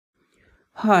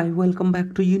Hi, welcome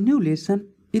back to your new lesson.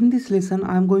 In this lesson,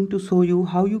 I am going to show you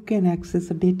how you can access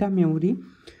a data memory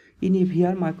in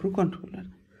AVR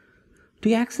microcontroller.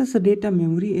 To access a data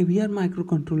memory, AVR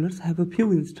microcontrollers have a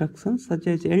few instructions such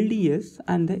as LDS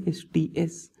and the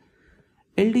STS.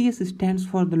 LDS stands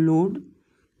for the load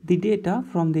the data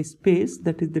from the space,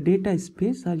 that is the data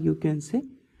space, or you can say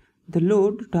the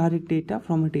load direct data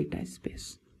from a data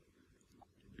space.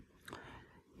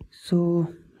 So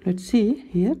let's see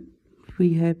here.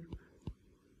 We have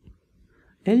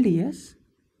LDS,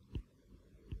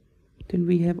 then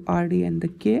we have RD and the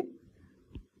K,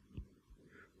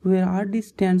 where RD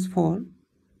stands for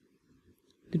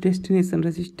the destination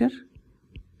register,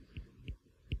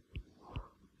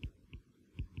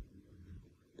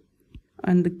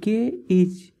 and the K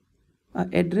is an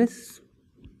address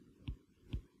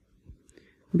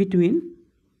between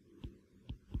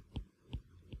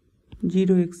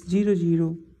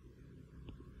 0x00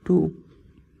 to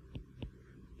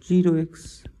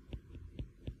 0x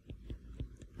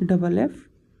double F,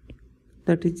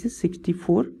 that is just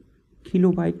 64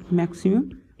 kilobyte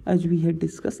maximum, as we had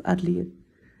discussed earlier.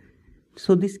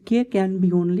 So this K can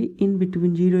be only in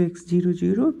between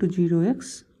 0x00 to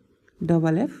 0x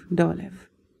double F.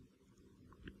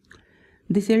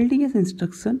 This LDS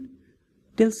instruction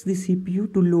tells the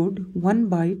CPU to load 1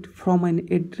 byte from an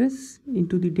address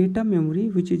into the data memory,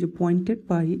 which is pointed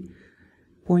by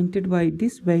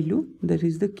this value, that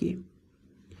is the K.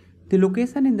 The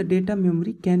location in the data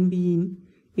memory can be in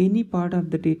any part of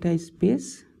the data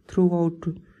space throughout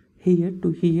here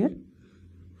to here.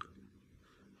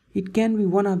 It can be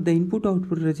one of the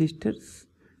input-output registers,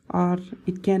 or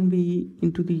it can be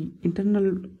into the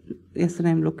internal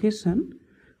SRAM location,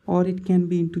 or it can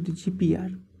be into the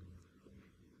GPR.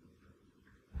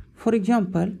 For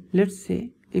example, let's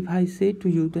say if I say to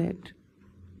you that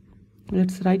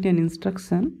let's write an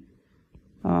instruction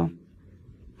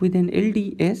with an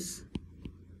LDS.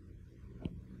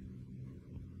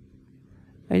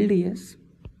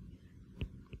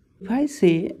 If I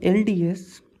say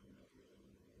LDS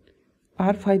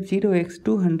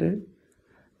R50x200,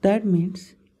 that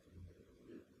means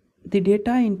the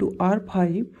data into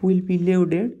R5 will be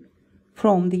loaded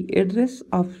from the address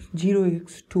of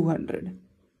 0x200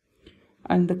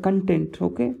 and the content,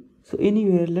 okay? So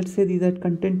anywhere, let's say that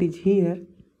content is here.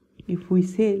 If we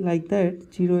say like that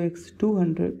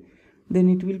 0x200, then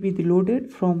it will be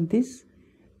loaded from this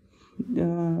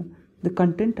the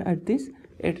content at this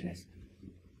address.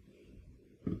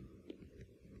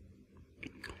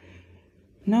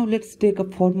 Now let's take a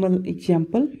formal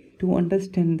example to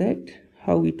understand that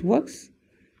how it works.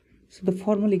 So the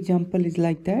formal example is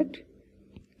like that.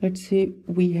 Let's say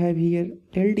we have here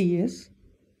LDS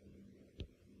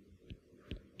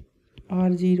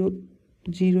R0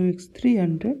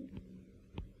 0x300,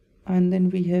 and then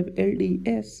we have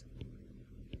LDS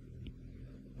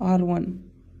R1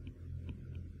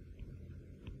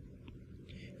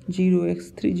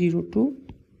 0x302,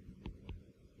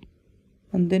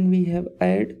 and then we have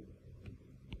add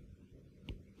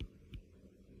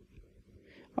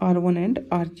R1 and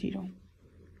R0.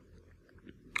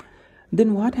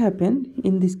 Then what happened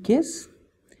in this case?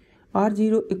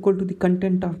 R0 equal to the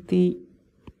content of the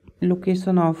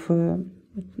location of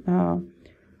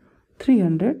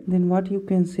 300. Then what you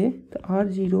can say, the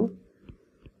R0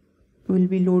 will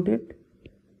be loaded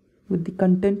with the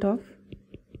content of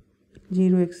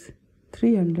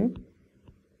 0x300.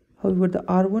 However, the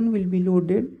R1 will be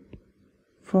loaded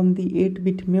from the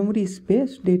 8-bit memory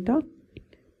space data.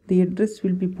 The address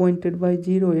will be pointed by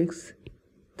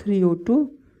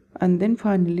 0x302, and then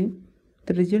finally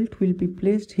the result will be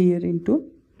placed here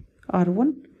into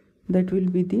R1. That will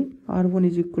be the R1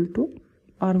 is equal to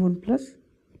R1 plus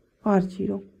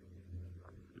R0.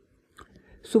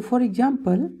 So for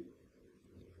example,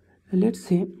 let's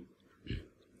say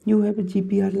you have a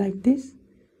GPR like this.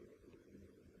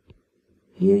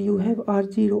 Here you have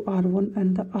R0, R1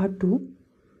 and the R2,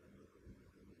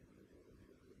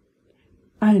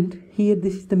 and here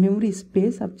this is the memory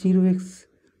space of 0x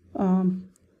on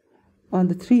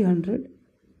the 300.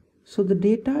 So the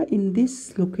data in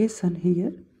this location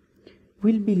here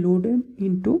will be loaded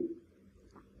into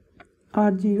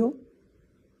R0.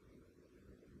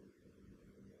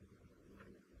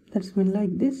 That's been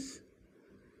like this,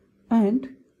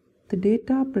 and the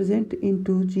data present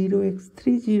into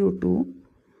 0x302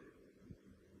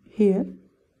 here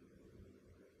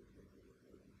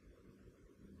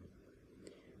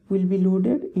will be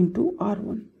loaded into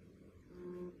R1,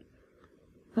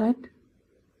 right?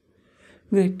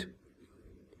 Great.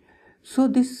 So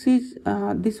this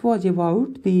was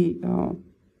about the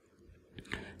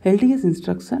LDS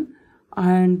instruction.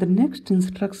 And the next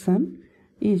instruction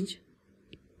is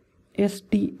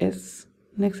STS.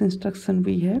 Next instruction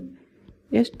we have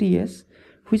STS,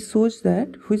 which says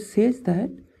that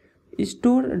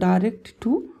store direct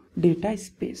to data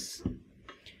space.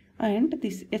 And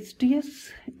this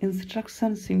STS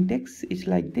instruction syntax is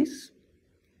like this.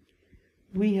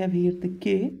 We have here the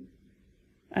K,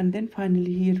 and then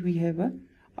finally here we have a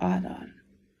RR.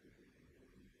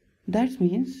 That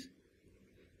means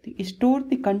store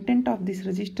the content of this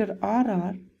register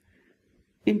RR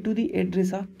into the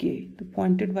address of K, the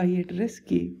pointed by address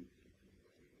K.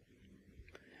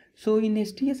 So in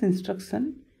STS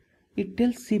instruction, it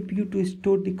tells CPU to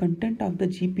store the content of the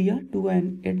GPR to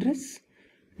an address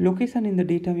location in the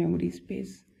data memory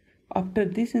space. After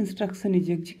this instruction is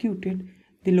executed,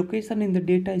 the location in the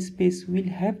data space will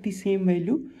have the same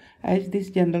value as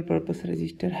this general purpose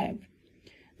register have.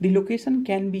 The location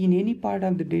can be in any part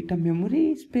of the data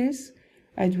memory space,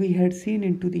 as we had seen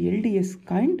into the LDS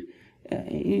kind,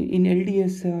 in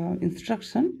LDS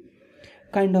instruction,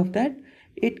 kind of that.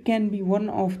 It can be one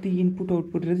of the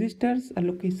input-output registers, a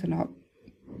location of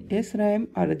SRAM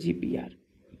or a GPR.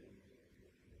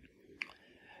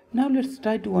 Now let's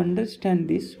try to understand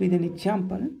this with an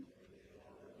example.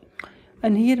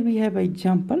 And here we have an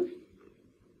example.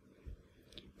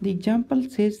 The example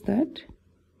says that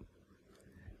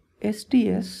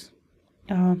STS,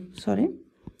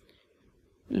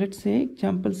 let's say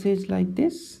example says like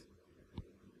this.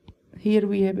 Here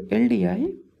we have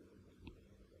LDI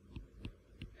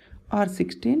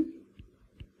R16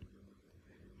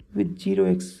 with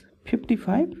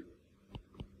 0x55.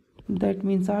 That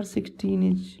means R16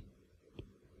 is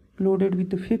loaded with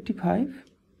the 55.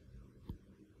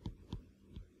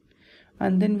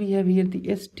 And then we have here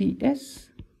the STS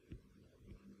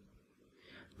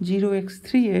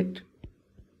 0x38,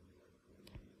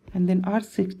 and then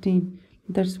R16.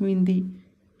 That's mean the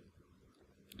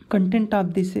content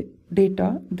of this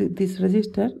data, this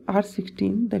register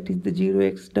R16, that is the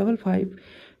 0x55,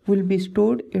 will be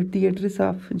stored at the address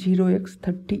of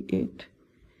 0x38.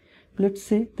 Let's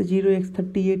say the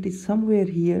 0x38 is somewhere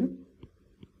here.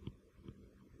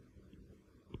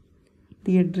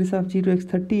 The address of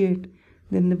 0x38,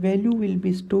 then the value will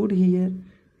be stored here,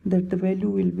 that the value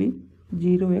will be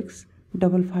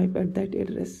 0x55 at that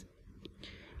address.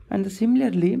 And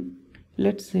similarly,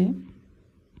 let's say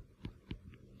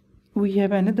we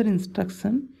have another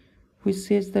instruction which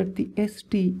says that the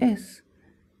STS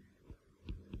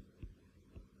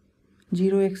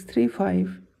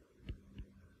 0x35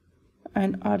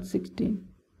 and R16.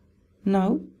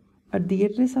 Now at the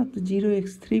address of the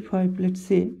 0x35, let's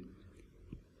say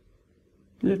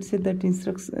that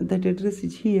instruction, that address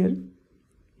is here.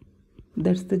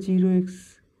 That's the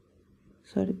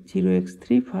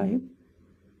 0x35.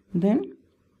 Then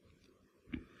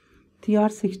the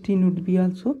R16 would be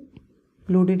also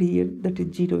loaded here, that is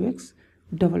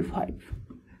 0x55.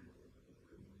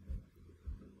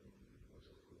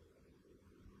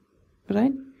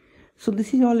 Right? So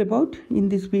this is all about in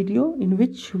this video, in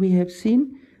which we have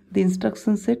seen the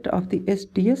instruction set of the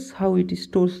STS, how it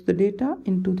stores the data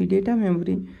into the data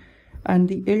memory, and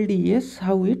the LDS,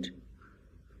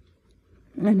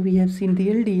 and we have seen the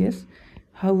LDS,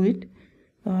 how it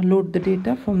load the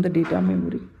data from the data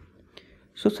memory.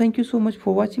 So thank you so much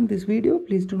for watching this video.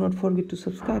 Please do not forget to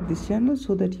subscribe this channel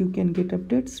so that you can get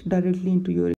updates directly into your